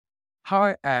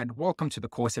Hi, and welcome to the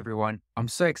course, everyone. I'm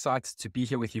so excited to be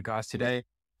here with you guys today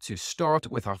to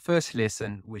start with our first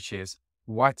lesson, which is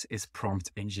what is prompt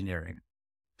engineering?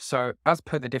 So, as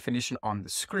per the definition on the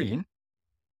screen,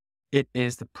 it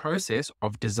is the process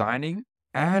of designing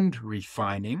and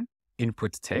refining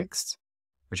input text,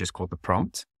 which is called the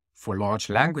prompt, for large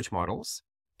language models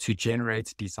to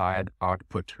generate desired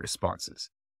output responses.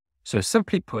 So,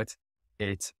 simply put,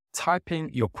 it's typing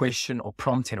your question or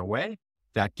prompt in a way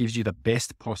that gives you the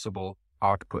best possible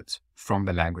output from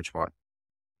the language model.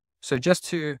 So just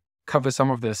to cover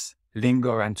some of this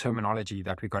lingo and terminology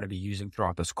that we're going to be using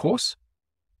throughout this course,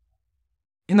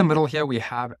 in the middle here, we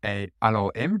have a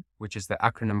LLM, which is the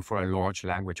acronym for a large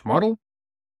language model.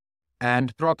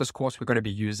 And throughout this course, we're going to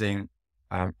be using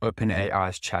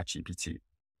OpenAI's ChatGPT.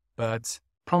 But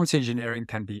prompt engineering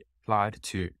can be applied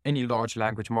to any large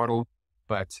language model.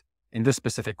 But in this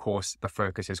specific course, the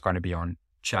focus is going to be on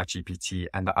ChatGPT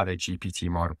and the other GPT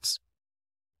models.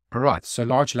 All right, so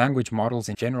large language models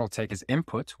in general take as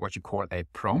input what you call a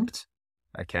prompt,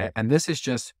 okay? And this is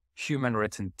just human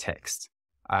written text,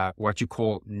 what you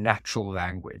call natural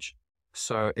language.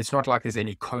 So it's not like there's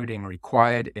any coding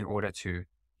required in order to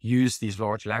use these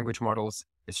large language models.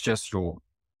 It's just your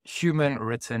human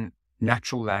written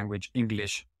natural language,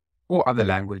 English, or other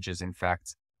languages, in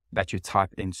fact, that you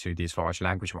type into these large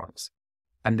language models.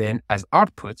 And then as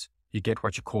output, you get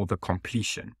what you call the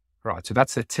completion, right? So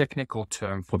that's a technical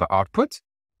term for the output.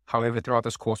 However, throughout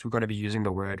this course, we're going to be using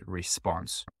the word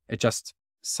response. It just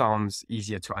sounds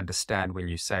easier to understand when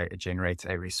you say it generates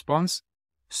a response.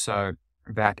 So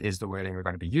that is the wording we're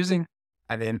going to be using.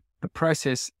 And then the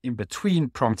process in between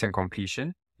prompt and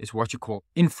completion is what you call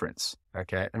inference,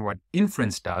 okay? And what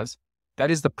inference does,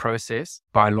 that is the process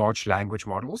by large language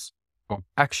models of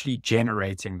actually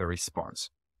generating the response.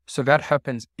 So that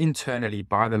happens internally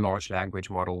by the large language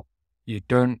model. You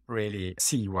don't really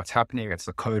see what's happening. It's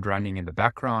the code running in the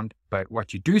background. But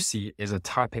what you do see is it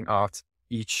typing out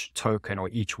each token or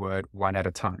each word one at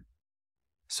a time.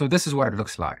 So this is what it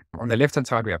looks like. On the left-hand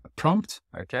side, we have the prompt,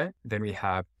 okay? Then we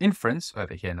have inference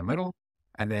over here in the middle.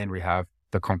 And then we have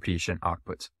the completion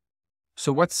output.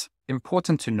 So what's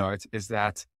important to note is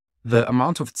that the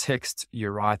amount of text you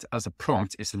write as a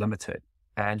prompt is limited.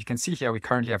 And you can see here, we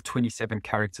currently have 27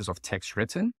 characters of text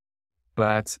written,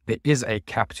 but there is a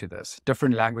cap to this.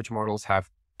 Different language models have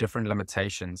different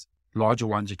limitations. Larger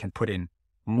ones, you can put in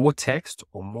more text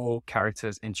or more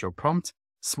characters into your prompt.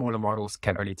 Smaller models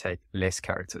can only take less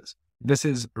characters. This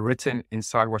is written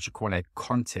inside what you call a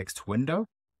context window,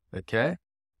 okay?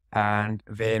 And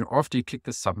then after you click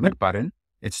the submit button,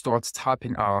 it starts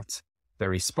typing out the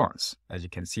response, as you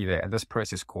can see there. And this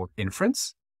process is called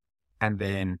inference. And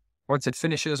then once it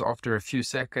finishes, after a few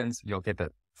seconds, you'll get the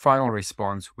final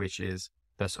response, which is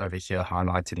this over here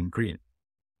highlighted in green.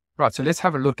 Right, so let's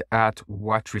have a look at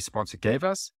what response it gave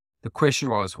us. The question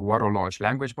was, what are large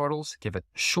language models? Give a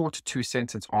short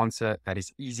 2-sentence answer that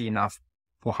is easy enough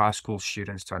for high school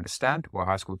students to understand, or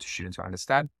high school students to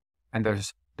understand. And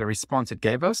the response it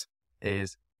gave us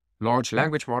is large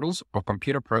language models are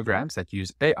computer programs that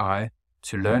use AI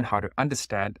to learn how to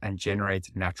understand and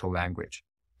generate natural language,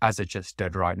 as it just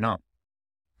did right now.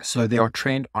 So they are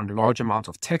trained on large amounts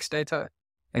of text data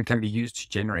and can be used to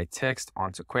generate text,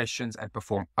 answer questions, and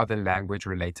perform other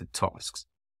language-related tasks.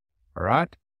 All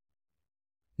right.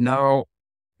 Now,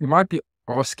 you might be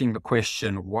asking the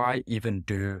question, why even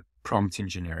do prompt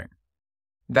engineering?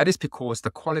 That is because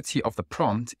the quality of the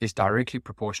prompt is directly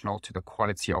proportional to the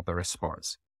quality of the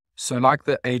response. So like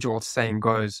the age-old saying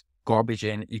goes, garbage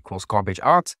in equals garbage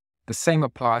out. The same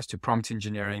applies to prompt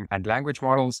engineering and language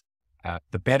models.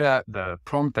 The better the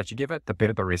prompt that you give it, the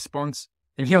better the response.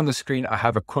 And here on the screen, I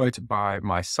have a quote by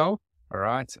myself, all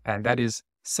right? And that is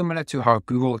similar to how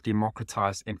Google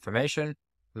democratized information.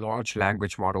 Large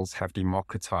language models have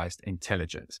democratized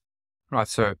intelligence, right?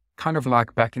 So kind of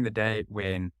like back in the day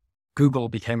when Google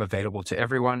became available to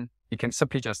everyone, you can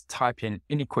simply just type in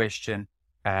any question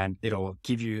and it'll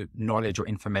give you knowledge or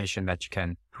information that you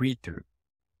can read through.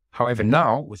 However,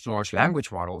 now with large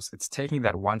language models, it's taking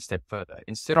that one step further.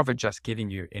 Instead of it just giving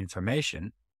you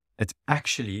information, it's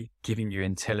actually giving you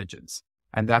intelligence.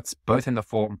 And that's both in the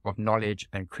form of knowledge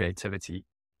and creativity.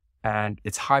 And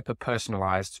it's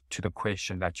hyper-personalized to the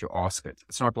question that you ask it.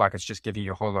 It's not like it's just giving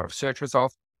you a whole lot of search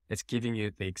results. It's giving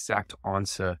you the exact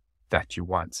answer that you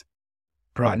want.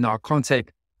 Right now, I can't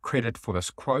take credit for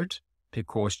this quote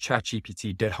because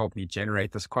ChatGPT did help me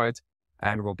generate this quote.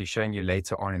 And we'll be showing you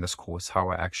later on in this course how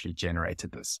I actually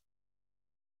generated this.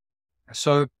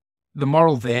 So the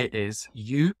moral there is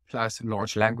you plus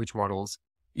large language models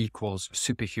equals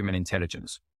superhuman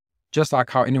intelligence. Just like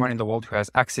how anyone in the world who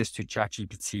has access to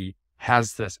ChatGPT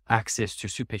has this access to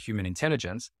superhuman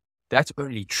intelligence, that's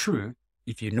only true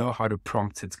if you know how to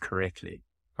prompt it correctly.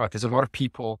 Right? There's a lot of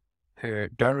people who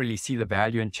don't really see the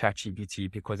value in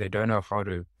ChatGPT because they don't know how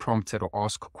to prompt it or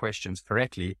ask questions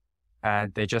correctly,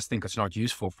 and they just think it's not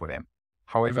useful for them.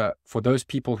 However, for those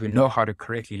people who know how to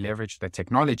correctly leverage the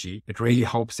technology, it really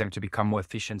helps them to become more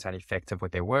efficient and effective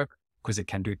with their work because it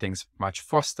can do things much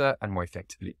faster and more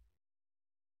effectively.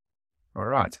 All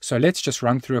right, so let's just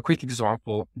run through a quick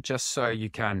example just so you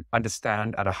can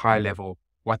understand at a high level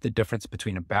what the difference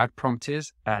between a bad prompt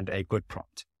is and a good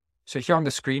prompt. So here on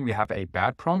the screen, we have a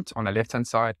bad prompt on the left-hand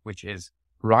side, which is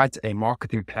write a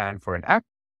marketing plan for an app.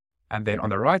 And then on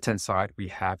the right-hand side, we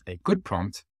have a good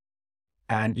prompt.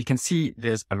 And you can see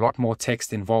there's a lot more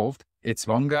text involved. It's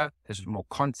longer. There's more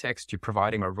context. You're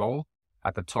providing a role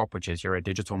at the top, which is you're a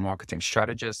digital marketing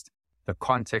strategist. The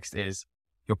context is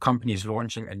your company is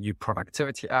launching a new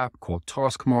productivity app called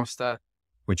Taskmaster,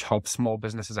 which helps small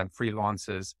businesses and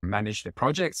freelancers manage their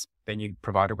projects. Then you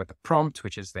provide it with a prompt,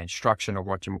 which is the instruction of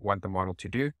what you want the model to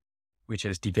do, which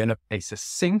is develop a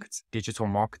succinct digital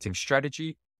marketing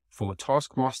strategy for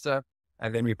Taskmaster.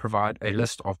 And then we provide a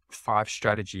list of 5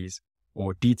 strategies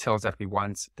or details that we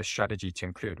want the strategy to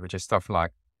include, which is stuff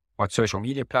like what social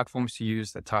media platforms to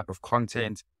use, the type of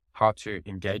content, how to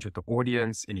engage with the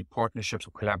audience, any partnerships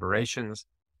or collaborations,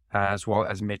 as well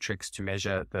as metrics to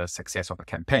measure the success of a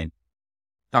campaign.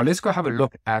 Now let's go have a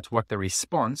look at what the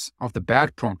response of the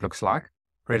bad prompt looks like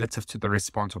relative to the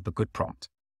response of the good prompt.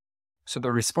 So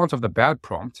the response of the bad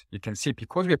prompt, you can see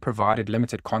because we provided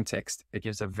limited context, it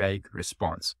gives a vague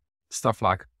response. Stuff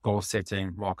like goal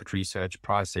setting, market research,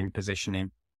 pricing,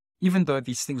 positioning. Even though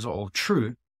these things are all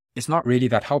true, it's not really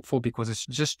that helpful because it's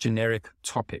just generic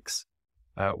topics.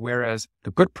 Whereas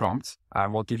the good prompt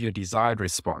will give you a desired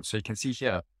response. So you can see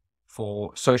here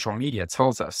for social media, it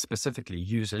tells us specifically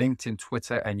use LinkedIn,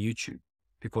 Twitter, and YouTube,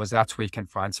 because that's where you can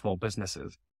find small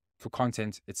businesses. For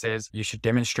content, it says you should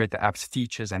demonstrate the app's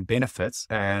features and benefits,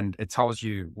 and it tells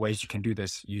you ways you can do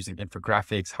this using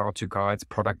infographics, how-to guides,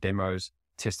 product demos,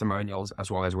 testimonials,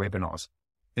 as well as webinars.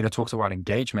 Then it talks about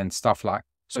engagement, stuff like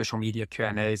social media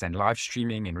Q&As and live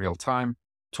streaming in real time.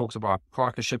 It talks about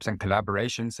partnerships and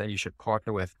collaborations, and you should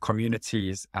partner with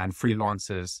communities and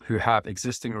freelancers who have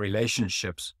existing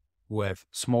relationships with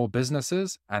small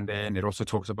businesses. And then it also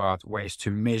talks about ways to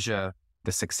measure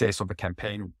the success of the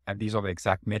campaign. And these are the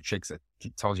exact metrics. It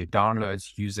tells you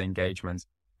downloads, user engagement,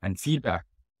 and feedback.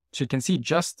 So you can see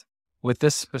just with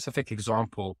this specific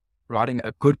example, writing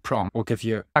a good prompt will give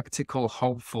you a practical,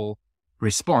 helpful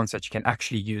response that you can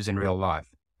actually use in real life,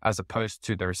 as opposed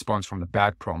to the response from the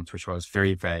bad prompt, which was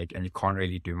very vague and you can't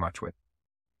really do much with.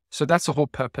 So that's the whole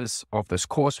purpose of this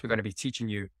course. We're going to be teaching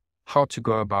you how to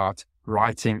go about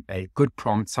writing a good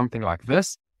prompt, something like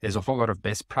this. There's a whole lot of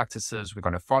best practices we're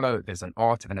going to follow. There's an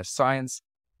art and a science,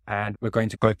 and we're going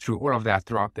to go through all of that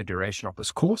throughout the duration of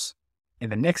this course.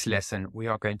 In the next lesson, we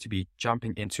are going to be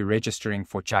jumping into registering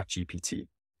for ChatGPT.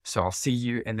 So I'll see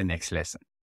you in the next lesson.